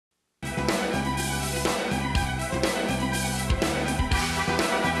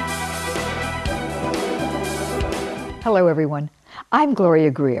Hello, everyone. I'm Gloria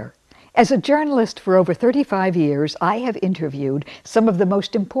Greer. As a journalist for over 35 years, I have interviewed some of the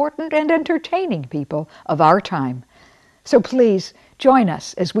most important and entertaining people of our time. So please join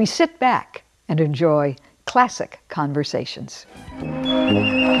us as we sit back and enjoy classic conversations.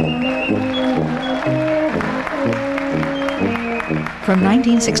 From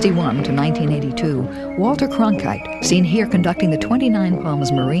 1961 to 1982, Walter Cronkite, seen here conducting the 29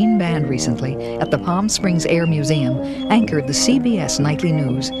 Palms Marine Band recently at the Palm Springs Air Museum, anchored the CBS Nightly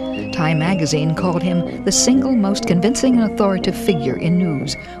News. Time magazine called him the single most convincing and authoritative figure in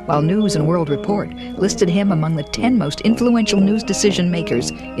news, while News and World Report listed him among the 10 most influential news decision makers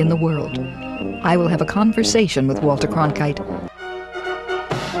in the world. I will have a conversation with Walter Cronkite.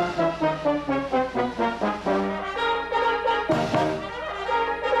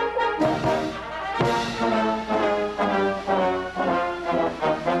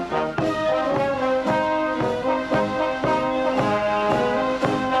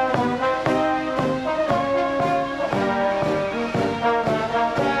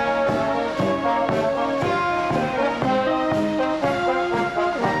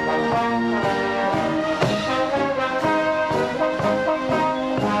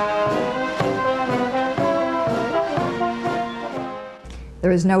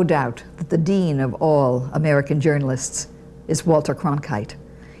 There is no doubt that the dean of all American journalists is Walter Cronkite.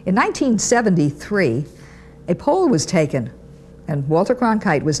 In 1973, a poll was taken, and Walter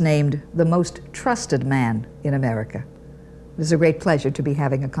Cronkite was named the most trusted man in America. It is a great pleasure to be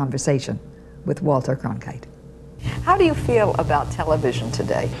having a conversation with Walter Cronkite. How do you feel about television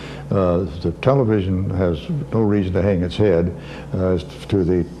today? The television has no reason to hang its head as to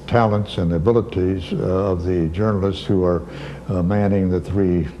the talents and abilities of the journalists who are manning the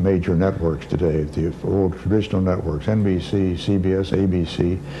three major networks today, the old traditional networks, NBC, CBS,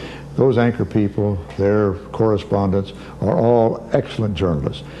 ABC. Those anchor people, their correspondents, are all excellent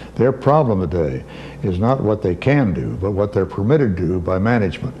journalists. Their problem today is not what they can do, but what they're permitted to do by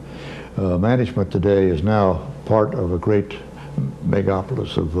management. Management today is now part of a great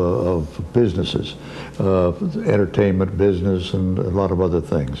megapolis of businesses, entertainment business and a lot of other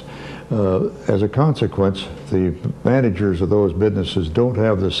things. As a consequence, the managers of those businesses don't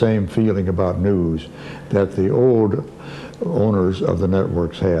have the same feeling about news that the old owners of the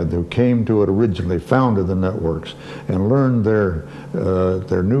networks had, who came to it originally, founded the networks, and learned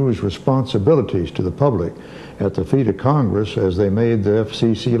their news responsibilities to the public at the feet of Congress as they made the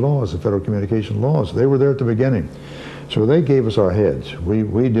FCC laws, the Federal Communication Laws. They were there at the beginning. So they gave us our heads.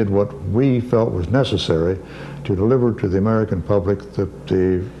 We did what we felt was necessary to deliver to the American public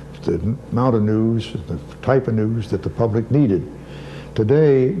the amount of news, the type of news that the public needed.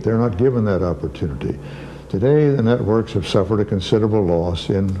 Today, they're not given that opportunity. Today, the networks have suffered a considerable loss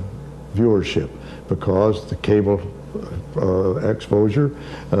in viewership because the cable exposure,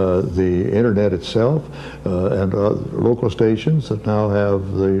 the internet itself, and local stations that now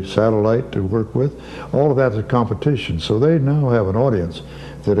have the satellite to work with, all of that is a competition. So they now have an audience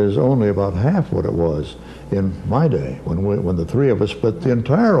that is only about half what it was in my day when the three of us split the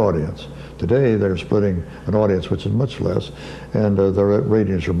entire audience. Today they're splitting an audience which is much less, and the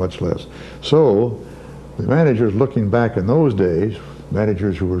ratings are much less. So the managers looking back in those days,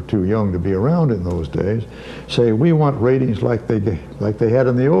 managers who were too young to be around in those days, say we want ratings like they had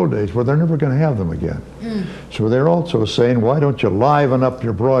in the old days. Well, they're never going to have them again. So they're also saying, why don't you liven up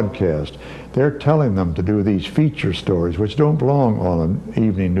your broadcast? They're telling them to do these feature stories, which don't belong on an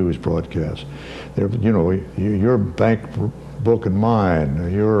evening news broadcast. They're, you know, your bank book and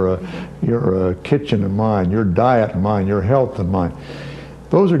mine, your kitchen and mine, your diet and mine, your health and mine.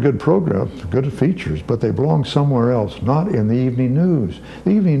 Those are good programs, good features, but they belong somewhere else, not in the evening news.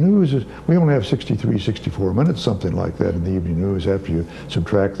 The evening news is, we only have 63, 64 minutes, something like that in the evening news after you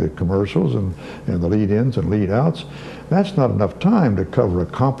subtract the commercials and the lead-ins and lead-outs. That's not enough time to cover a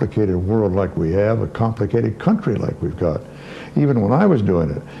complicated world like we have, a complicated country like we've got. Even when I was doing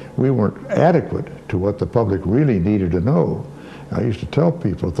it, we weren't adequate to what the public really needed to know. I used to tell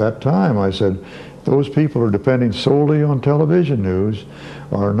people at that time, I said, those people who are depending solely on television news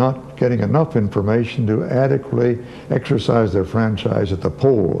are not getting enough information to adequately exercise their franchise at the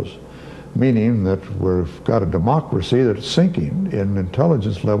polls, meaning that we've got a democracy that's sinking in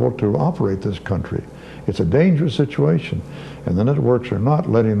intelligence level to operate this country. It's a dangerous situation, and the networks are not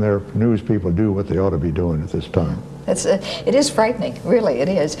letting their news people do what they ought to be doing at this time. It is frightening, really, it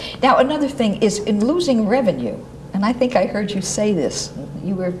is. Now, another thing is in losing revenue, and I think I heard you say this.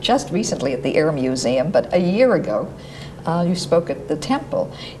 You were just recently at the Air Museum, but a year ago you spoke at the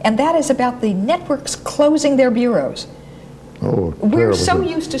Temple, and that is about the networks closing their bureaus. Oh, we're so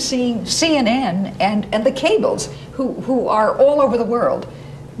terrible. used to seeing CNN and the cables who are all over the world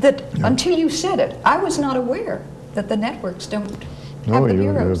that until you said it, I was not aware that the networks don't have the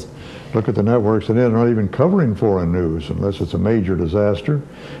bureaus. Look at the networks, and they're not even covering foreign news unless it's a major disaster.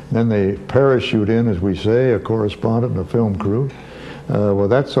 Then they parachute in, as we say, a correspondent and a film crew. Well,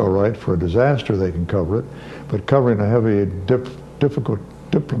 that's all right. For a disaster, they can cover it. But covering a heavy, difficult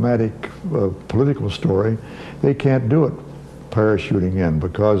diplomatic, political story, they can't do it parachuting in,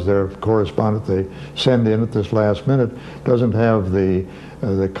 because their correspondent they send in at this last minute doesn't have the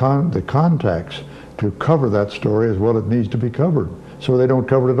contacts to cover that story as well as it needs to be covered. So they don't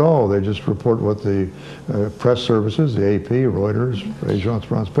cover it at all. They just report what the press services, the AP, Reuters, Agence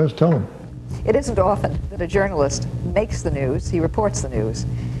France-Presse, tell them. It isn't often that a journalist makes the news, he reports the news,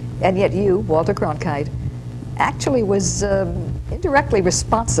 and yet you, Walter Cronkite, actually was indirectly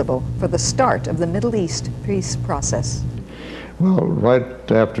responsible for the start of the Middle East peace process. Well,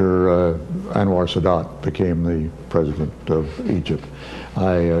 right after Anwar Sadat became the president of Egypt,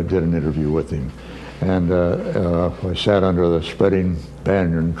 I did an interview with him. And I sat under the spreading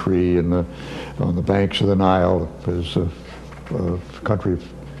banyan tree on the banks of the Nile, his country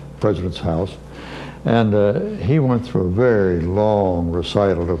president's house. And he went through a very long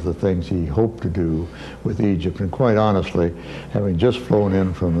recital of the things he hoped to do with Egypt. And quite honestly, having just flown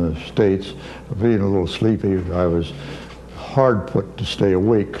in from the States, being a little sleepy, I was hard put to stay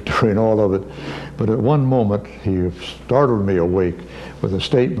awake during all of it. But at one moment, he startled me awake with a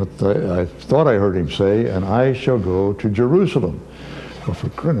statement that I thought I heard him say, "And I shall go to Jerusalem." Well, for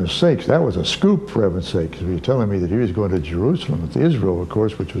goodness sakes, that was a scoop, for heaven's sake, because he was telling me that he was going to Jerusalem, with Israel, of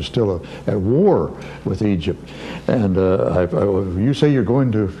course, which was still at war with Egypt. And you say you're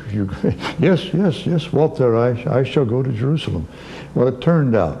going to, yes, Walter, I shall go to Jerusalem. Well, it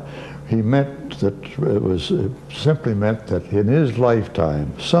turned out he meant that it simply meant that in his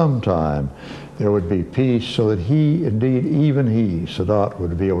lifetime, sometime, there would be peace, so that he, indeed, even he, Sadat,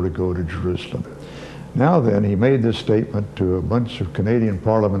 would be able to go to Jerusalem. Now then, he made this statement to a bunch of Canadian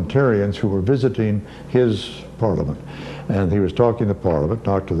parliamentarians who were visiting his parliament. And he was talking to Parliament,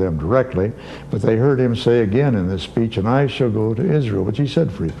 not to them directly, but they heard him say again in this speech, "And I shall go to Israel," which he said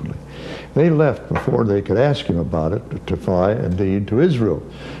frequently. They left before they could ask him about it to fly, indeed, to Israel.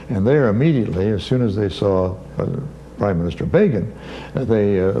 And there immediately, as soon as they saw Prime Minister Begin,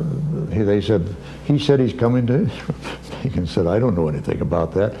 he said he's coming to Israel. Begin said, "I don't know anything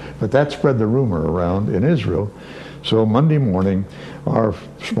about that," but that spread the rumor around in Israel. So Monday morning, our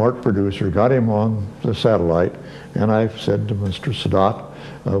smart producer got him on the satellite, and I said to Mr. Sadat,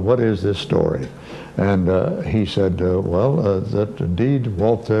 "What is this story?" And he said, that indeed,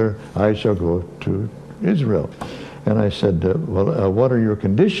 Walter, I shall go to Israel. And I said, what are your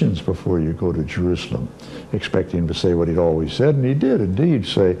conditions before you go to Jerusalem? Expecting him to say what he'd always said, and he did indeed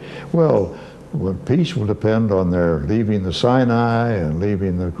say, well, peace will depend on their leaving the Sinai and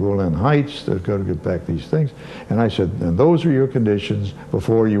leaving the Golan Heights. They've got to get back these things. And I said, and those are your conditions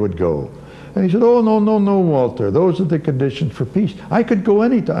before you would go. And he said, oh, no, Walter, those are the conditions for peace. I could go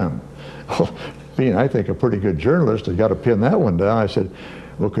anytime. Being, I think, a pretty good journalist, I got to pin that one down. I said,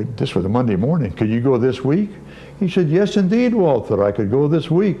 well, this was a Monday morning. Could you go this week? He said, yes, indeed, Walter, I could go this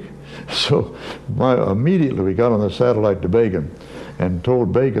week. So immediately we got on the satellite to Begin and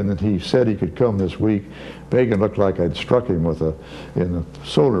told Begin that he said he could come this week. Begin looked like I'd struck him in the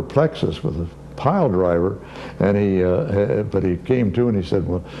solar plexus with a pile driver, and but he came to and he said,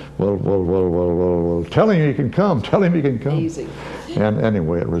 well, tell him he can come, tell him he can come. Easy. And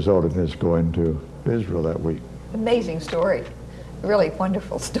anyway, it resulted in his going to Israel that week. Amazing story. Really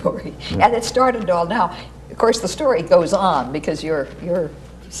wonderful story. Yeah. And it started all now. Of course, the story goes on because your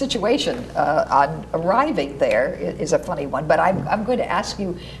situation on arriving there is a funny one, but I'm going to ask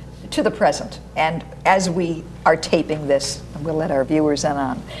you to the present, and as we are taping this, we'll let our viewers in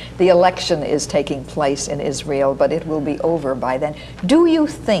on, the election is taking place in Israel, but it will be over by then. Do you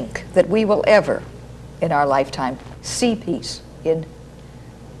think that we will ever, in our lifetime, see peace in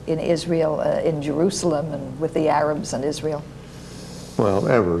Israel, in Jerusalem, and with the Arabs and Israel? Well,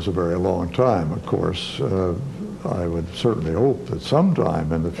 ever is a very long time, of course. I would certainly hope that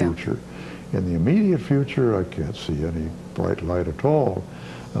sometime in the future, in the immediate future, I can't see any bright light at all.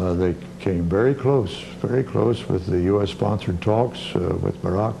 They came very close with the U.S.-sponsored talks with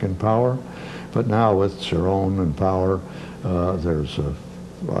Barak in power, but now with Sharon in power, I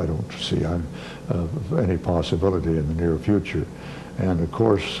don't see any possibility in the near future. And of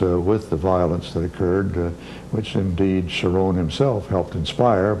course, with the violence that occurred, which indeed Sharon himself helped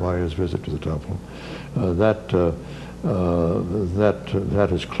inspire by his visit to the temple, that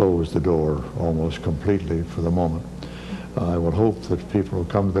has closed the door almost completely for the moment. I will hope that people will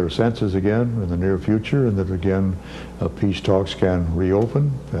come to their senses again in the near future, and that again peace talks can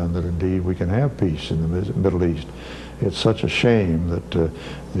reopen, and that indeed we can have peace in the Middle East. It's such a shame that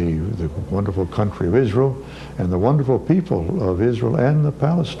the wonderful country of Israel and the wonderful people of Israel and the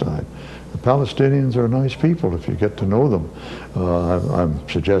Palestine. The Palestinians are nice people if you get to know them. I'm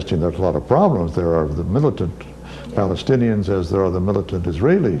suggesting there's a lot of problems. There are the militant Palestinians as there are the militant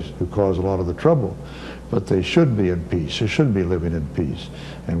Israelis who cause a lot of the trouble. But they should be in peace. They should be living in peace.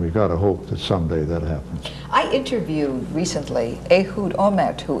 And we've got to hope that someday that happens. I interviewed recently Ehud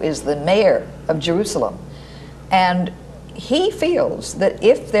Olmert, who is the mayor of Jerusalem. And he feels that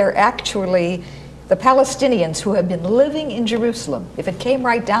if they're actually the Palestinians who have been living in Jerusalem, if it came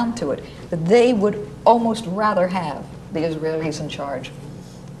right down to it, that they would almost rather have the Israelis in charge.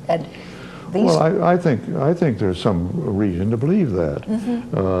 And these... Well, I think there's some reason to believe that.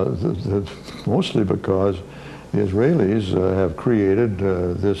 Mostly because the Israelis have created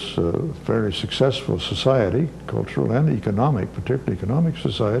this very successful society, cultural and economic, particularly economic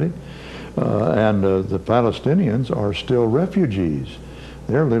society, and the Palestinians are still refugees.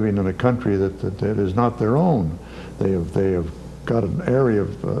 They're living in a country that is not their own. They have got an area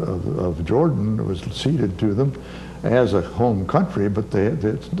of Jordan that was ceded to them as a home country, but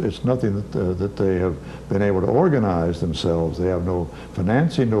it's nothing that they have been able to organize themselves. They have no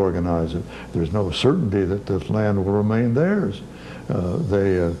financing to organize it. There's no certainty that this land will remain theirs.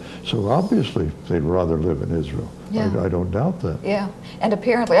 So obviously they'd rather live in Israel. Yeah. I don't doubt that. Yeah, and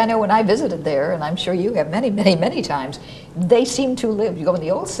apparently, I know when I visited there, and I'm sure you have many, many, many times, they seem to live, you go in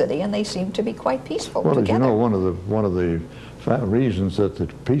the old city, and they seem to be quite peaceful together. Well, as you know, one of the reasons that the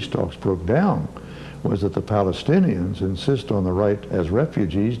peace talks broke down was that the Palestinians insist on the right as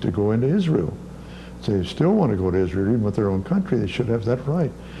refugees to go into Israel. So they still want to go to Israel, even with their own country. They should have that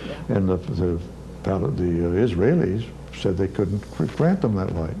right. Yeah. And the Israelis said they couldn't grant them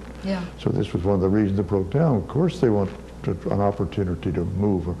that right. Yeah. So this was one of the reasons it broke down. Of course, they want an opportunity to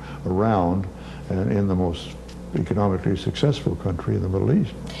move around and in the most economically successful country in the Middle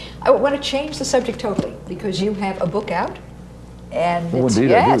East. I want to change the subject totally because you have a book out, and oh, it's, indeed,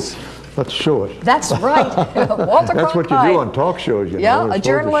 yes. I do. Let's show it. That's right, Walter That's Cronkite. what you do on talk shows, you know. Yeah, a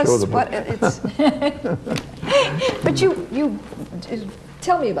journalist. But it's but you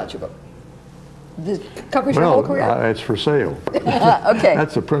tell me about your book. This covers your whole career. It's for sale. Okay.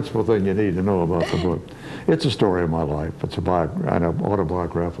 That's the principal thing you need to know about the book. It's a story of my life. It's an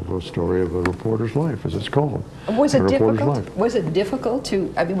autobiographical story of a reporter's life, as it's called. Was it difficult? Was it difficult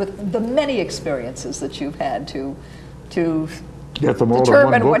to? I mean, with the many experiences that you've had to get them all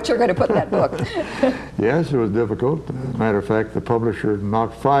determine what you're going to put in that book. Yes, it was difficult. As a matter of fact, the publisher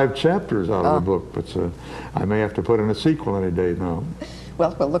knocked 5 chapters out of the book, but I may have to put in a sequel any day now.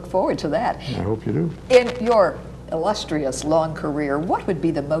 Well, we'll look forward to that. I hope you do. In your illustrious long career, what would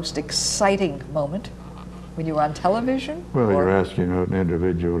be the most exciting moment when you were on television? Well, you're asking an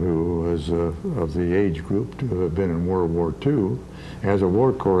individual who was of the age group to have been in World War II as a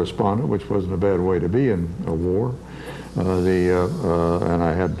war correspondent, which wasn't a bad way to be in a war. And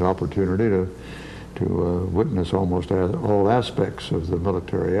I had the opportunity to witness almost all aspects of the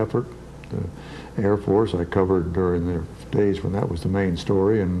military effort. The Air Force I covered during the days when that was the main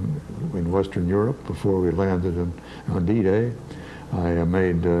story in Western Europe before we landed on D-Day. I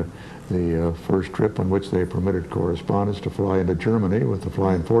made the first trip on which they permitted correspondents to fly into Germany with the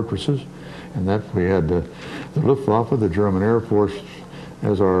Flying Fortresses, and that we had the Luftwaffe, the German Air Force,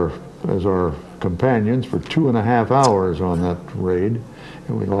 as our companions for 2.5 hours on that raid,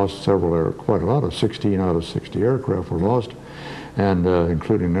 and we lost quite a lot of 16 out of 60 aircraft were lost, and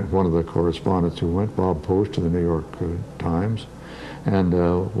including one of the correspondents who went, Bob Post, to the New York Times, and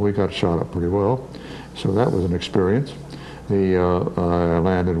we got shot up pretty well. So that was an experience. I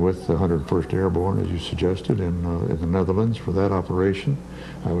landed with the 101st Airborne, as you suggested, in the Netherlands for that operation.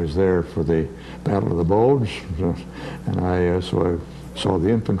 I was there for the Battle of the Bulge, and so I saw the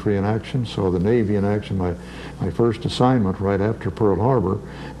infantry in action, saw the Navy in action. My first assignment right after Pearl Harbor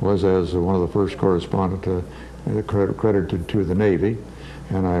was as one of the first correspondents credited to the Navy,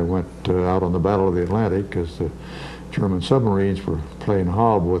 and I went out on the Battle of the Atlantic as the German submarines were playing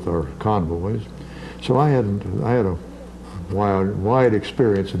hob with our convoys. So I had a wide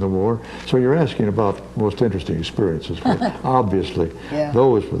experience in the war. So you're asking about most interesting experiences. Obviously, yeah.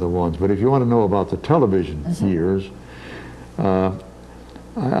 Those were the ones. But if you want to know about the television years, I'd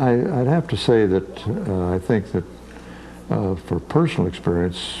have to say that I think that for personal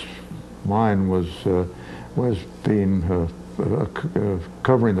experience, mine was being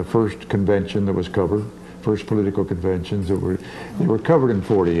covering the first convention that was covered, first political conventions. They were covered in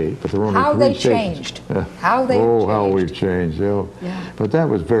 48, but there were only How 3 they stations. changed. How they Oh, changed. how we've changed. Yeah. Yeah. But that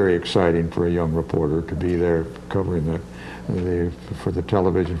was very exciting for a young reporter to be there covering for the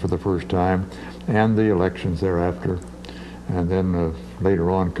television for the first time, and the elections thereafter. And then later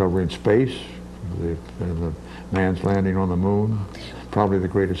on covering space, and the man's landing on the moon, probably the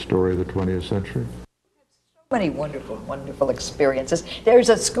greatest story of the 20th century. Many wonderful, wonderful experiences. There's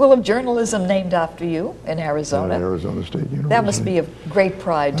a school of journalism named after you in Arizona. Arizona State University. That must be of great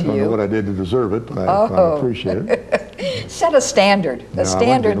pride to you. I don't know what I did to deserve it, but I appreciate it. Set a standard. I went to the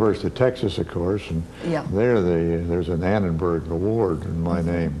University of Texas, of course, and there's an Annenberg Award in my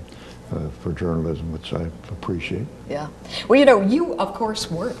name for journalism, which I appreciate. Yeah. Well, you know, you, of course,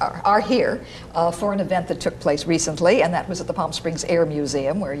 are here for an event that took place recently, and that was at the Palm Springs Air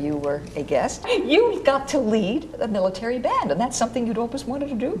Museum, where you were a guest. You got to lead a military band, and that's something you'd always wanted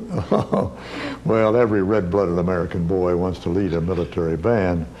to do. Oh, well, every red-blooded American boy wants to lead a military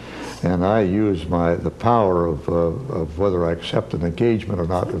band, and I use the power of whether I accept an engagement or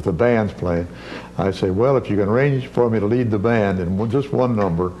not. If the band's playing, I say, well, if you can arrange for me to lead the band in just one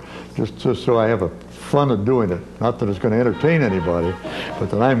number, just so I have a fun of doing it. Not that it's going to entertain anybody,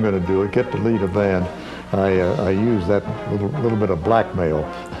 but that I'm going to do it, get to lead a band. I use that little bit of blackmail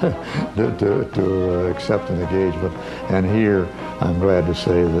to accept an engagement. And here, I'm glad to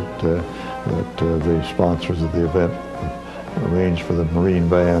say that the sponsors of the event arranged for the Marine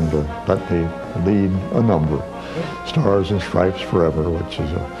Band to let me lead a number. Stars and Stripes Forever, which is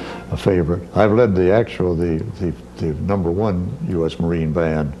a favorite. I've led the #1 U.S. Marine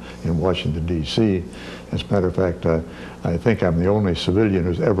Band in Washington, D.C. As a matter of fact, I think I'm the only civilian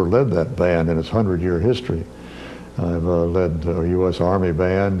who's ever led that band in its 100-year history. I've led a U.S. Army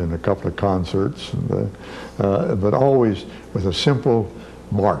band in a couple of concerts, but always with a simple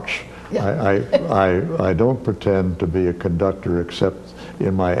march. Yeah. I don't pretend to be a conductor except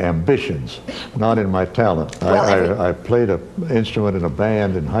in my ambitions, not in my talent. Well, I played an instrument in a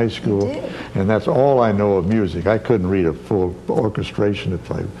band in high school, and that's all I know of music. I couldn't read a full orchestration if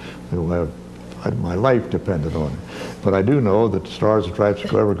my life depended on it. But I do know that Stars and Stripes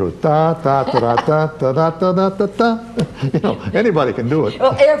Forever goes da da da da da da da da da da. You know, anybody can do it.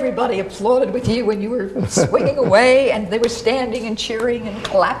 Well, everybody applauded with you when you were swinging away, and they were standing and cheering and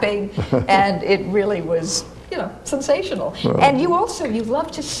clapping, and it really was, you know, sensational. Well, and you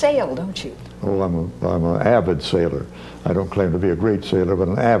love to sail, don't you? Oh, I'm an avid sailor. I don't claim to be a great sailor, but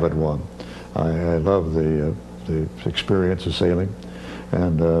an avid one. I love the experience of sailing.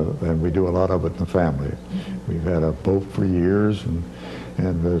 And we do a lot of it in the family. Mm-hmm. We've had a boat for years, and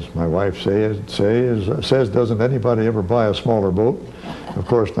as my wife says, doesn't anybody ever buy a smaller boat? Of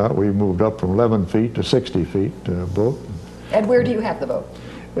course not. We moved up from 11 feet to 60 feet boat. And where do you have the boat?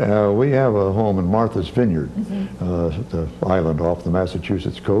 We have a home in Martha's Vineyard, the island off the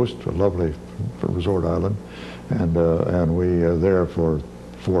Massachusetts coast, a lovely resort island, and we are there for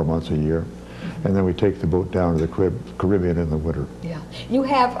 4 months a year. And then we take the boat down to the Caribbean in the winter. Yeah. You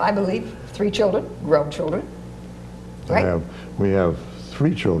have, I believe, 3 children, grown children, right? We have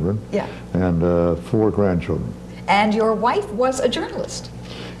 3 children, and 4 grandchildren. And your wife was a journalist.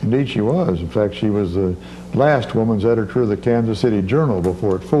 Indeed she was. In fact, she was the last woman's editor of the Kansas City Journal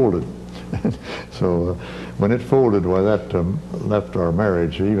before it folded. So when it folded, well, that left our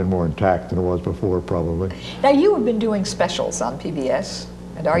marriage even more intact than it was before, probably. Now, you have been doing specials on PBS.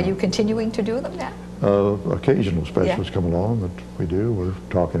 And are you continuing to do them now? Occasional specials come along that we do. We're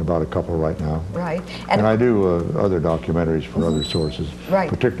talking about a couple right now. Right. And I do other documentaries for other sources,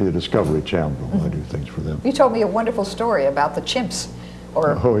 particularly the Discovery Channel. I do things for them. You told me a wonderful story about the chimps,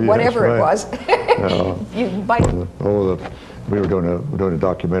 or whatever it was. We were doing a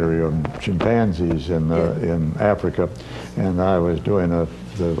documentary on chimpanzees in Africa, and I was doing the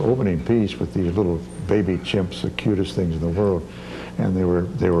opening piece with these little baby chimps, the cutest things in the world. And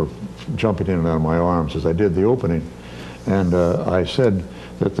they were jumping in and out of my arms as I did the opening. And I said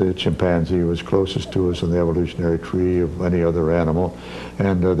that the chimpanzee was closest to us in the evolutionary tree of any other animal.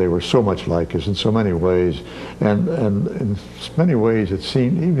 And they were so much like us in so many ways. And in many ways it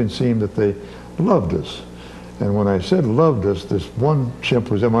even seemed that they loved us. And when I said loved us, this one chimp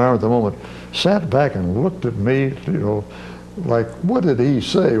who was in my arm at the moment sat back and looked at me, you know, like, what did he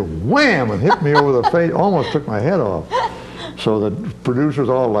say? Wham! And hit me over the face, almost took my head off. So the producers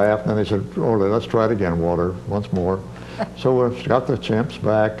all laughed, and they said, oh, let's try it again, Walter, once more. So we got the chimps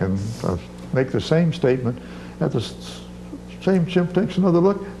back and make the same statement. And the same chimp takes another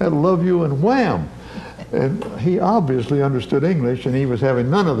look, I love you, and wham! And he obviously understood English, and he was having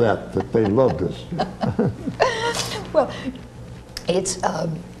none of that they loved us. Well, it's,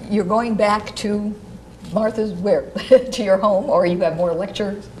 you're going back to Martha's where? To your home, or you have more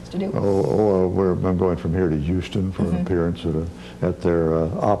lectures to do? I'm going from here to Houston for an appearance at their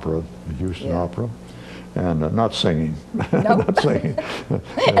opera, the Houston Opera. And not singing. No. Not singing.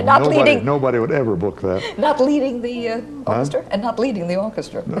 And not leading. Nobody would ever book that. Not leading the orchestra? And not leading the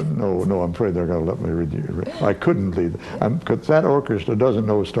orchestra. No, I'm afraid they're going to let me read. I couldn't lead. Because that orchestra doesn't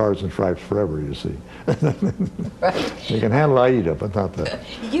know Stars and Stripes Forever, you see. Right. They can handle Aida, but not that.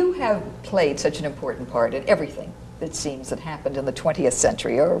 You have played such an important part in everything that seems that happened in the 20th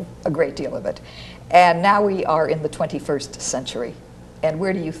century, or a great deal of it. And now we are in the 21st century. And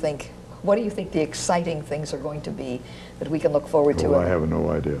what do you think the exciting things are going to be that we can look forward to? I have no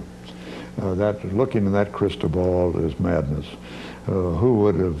idea. Looking in that crystal ball is madness. Who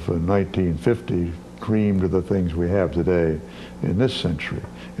would have in 1950 dreamed of the things we have today in this century,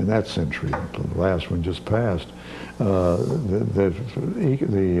 in that century, the last one just passed? The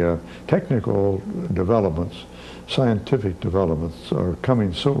technical developments, scientific developments are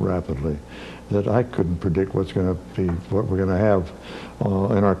coming so rapidly that I couldn't predict what we're going to have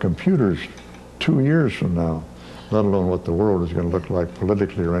in our computers 2 years from now, let alone what the world is going to look like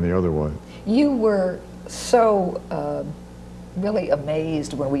politically or any other way. You were so really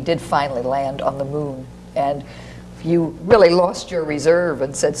amazed when we did finally land on the moon, and you really lost your reserve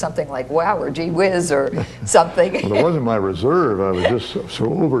and said something like, wow, or gee whiz, or something. Well, it wasn't my reserve. I was just so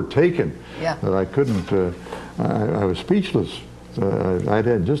overtaken that I couldn't, I was speechless. I'd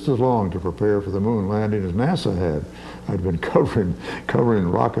had just as long to prepare for the moon landing as NASA had. I'd been covering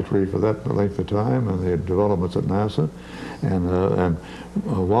rocketry for that length of time and the developments at NASA. And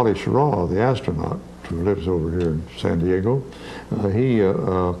Wally Schirra, the astronaut who lives over here in San Diego, he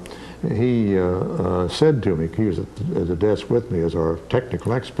said to me, he was at the desk with me as our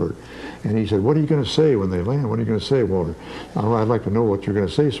technical expert, and he said, what are you going to say when they land? What are you going to say, Walter? I'd like to know what you're going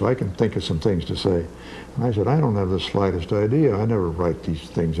to say so I can think of some things to say. And I said, I don't have the slightest idea. I never write these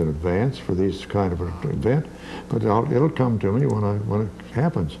things in advance for these kind of an event, but it'll come to me when it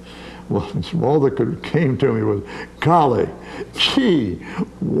happens. Well, all that came to me was, golly, gee,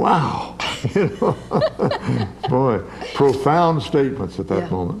 wow. You know? Boy, profound statements at that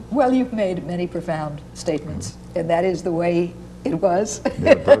moment. Well, you've made many profound statements, and that is the way it was.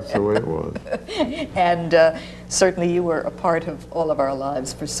 Yeah, that's the way it was. And certainly you were a part of all of our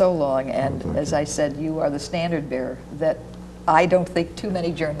lives for so long, and as I said, you are the standard bearer that I don't think too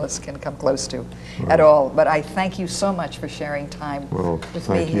many journalists can come close to at all. But I thank you so much for sharing time with me here. Well,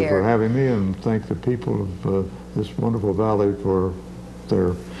 thank you for having me, and thank the people of this wonderful valley for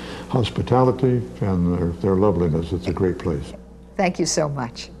their hospitality and their loveliness. It's a great place. Thank you so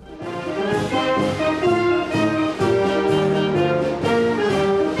much.